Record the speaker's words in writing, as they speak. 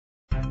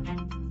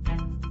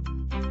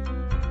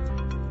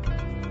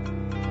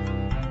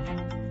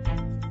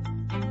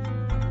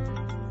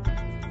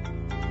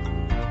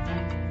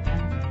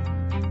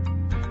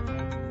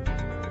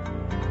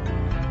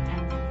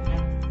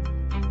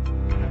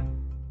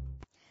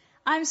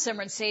I'm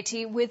Simran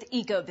Sethi with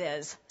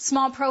ECOBIZ,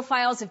 small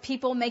profiles of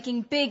people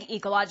making big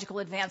ecological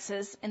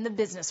advances in the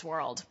business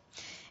world.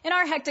 In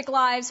our hectic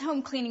lives,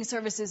 home cleaning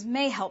services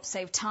may help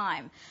save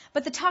time,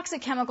 but the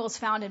toxic chemicals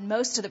found in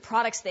most of the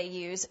products they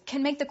use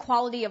can make the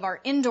quality of our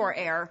indoor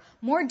air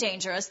more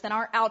dangerous than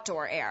our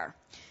outdoor air.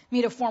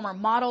 Meet a former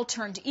model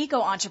turned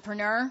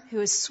eco-entrepreneur who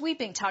is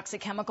sweeping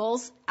toxic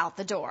chemicals out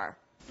the door.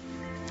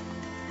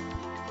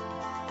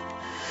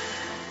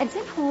 At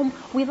Zen Home,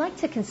 we like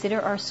to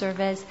consider our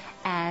service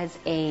as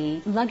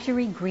a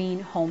luxury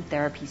green home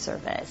therapy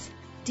service.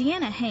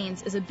 Deanna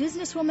Hains is a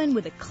businesswoman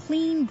with a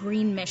clean,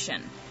 green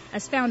mission.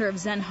 As founder of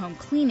Zen Home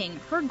Cleaning,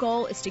 her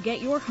goal is to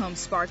get your home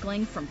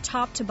sparkling from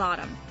top to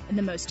bottom in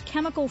the most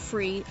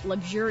chemical-free,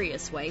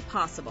 luxurious way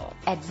possible.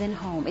 At Zen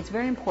Home, it's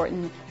very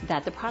important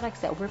that the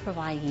products that we're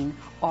providing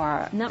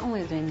are not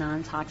only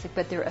non-toxic,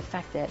 but they're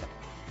effective.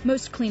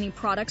 Most cleaning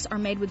products are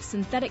made with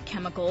synthetic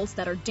chemicals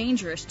that are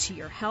dangerous to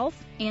your health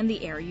and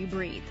the air you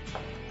breathe.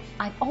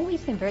 I've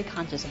always been very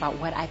conscious about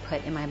what I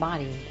put in my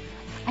body.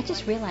 I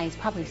just realized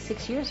probably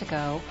 6 years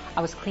ago,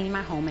 I was cleaning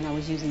my home and I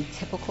was using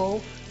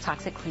typical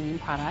toxic cleaning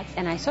products,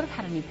 and I sort of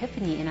had an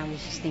epiphany, and I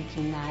was just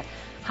thinking that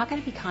how can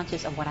I be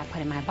conscious of what I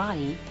put in my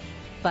body,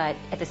 but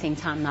at the same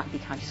time not be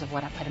conscious of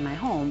what I put in my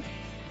home?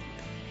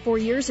 4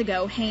 years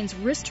ago, Hains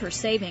risked her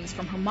savings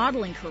from her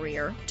modeling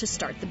career to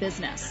start the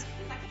business.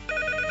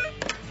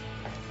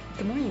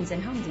 Good morning,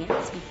 Zen Home,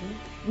 Deanna speaking.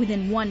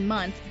 Within 1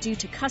 month, due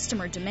to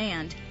customer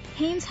demand,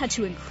 Hains had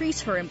to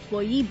increase her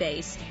employee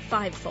base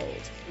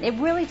fivefold. It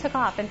really took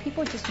off, and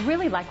people just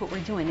really like what we're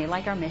doing. They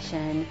like our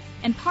mission.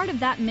 And part of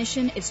that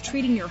mission is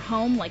treating your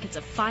home like it's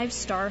a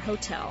 5-star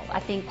hotel.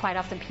 I think quite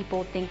often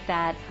people think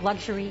that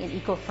luxury and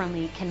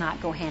eco-friendly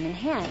cannot go hand in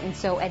hand. And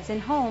so at Zen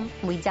Home,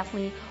 we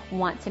definitely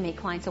want to make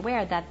clients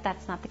aware that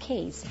that's not the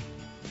case.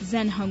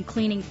 Zen Home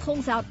Cleaning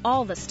pulls out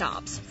all the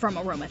stops, from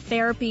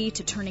aromatherapy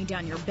to turning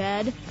down your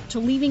bed to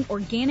leaving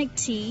organic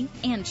tea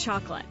and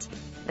chocolate.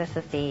 This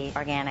is the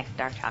organic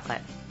dark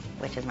chocolate,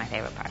 which is my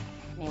favorite part.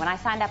 When I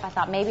signed up, I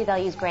thought maybe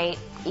they'll use great,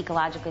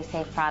 ecologically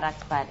safe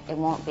products, but it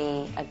won't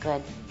be a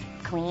good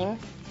clean.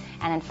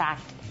 And in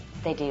fact,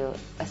 they do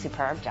a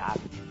superb job.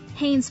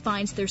 Hains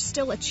finds there's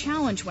still a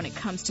challenge when it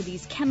comes to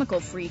these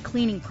chemical-free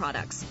cleaning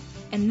products,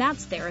 and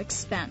that's their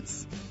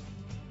expense.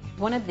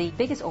 One of the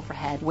biggest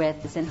overhead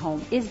with Zen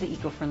Home is the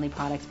eco-friendly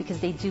products because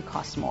they do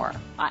cost more.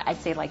 I'd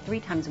say like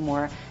 3 times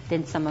more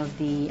than some of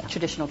the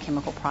traditional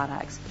chemical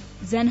products.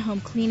 Zen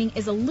Home Cleaning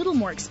is a little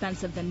more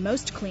expensive than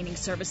most cleaning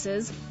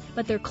services,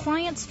 but their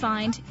clients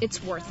find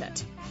it's worth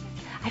it.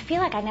 I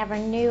feel like I never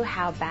knew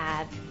how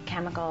bad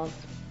chemicals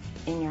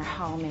in your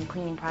home and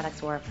cleaning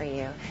products were for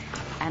you,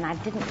 and I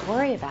didn't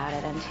worry about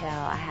it until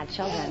I had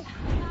children.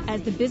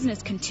 As the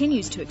business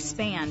continues to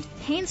expand,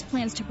 Hains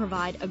plans to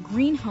provide a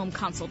green home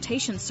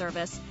consultation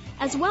service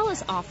as well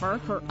as offer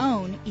her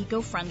own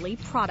eco-friendly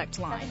product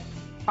line.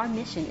 Our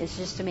mission is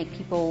just to make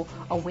people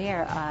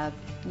aware of,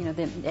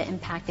 the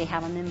impact they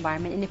have on the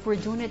environment, and if we're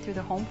doing it through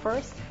the home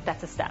first,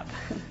 that's a step.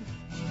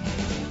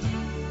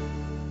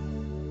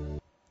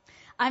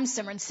 I'm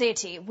Simran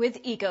Sethi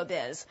with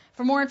ECOBIZ.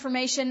 For more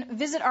information,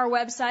 visit our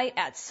website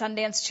at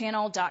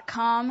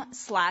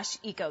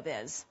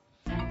sundancechannel.com/ecobiz.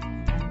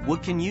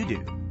 What can you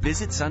do?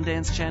 Visit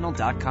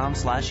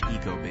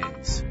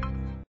sundancechannel.com/ecobiz.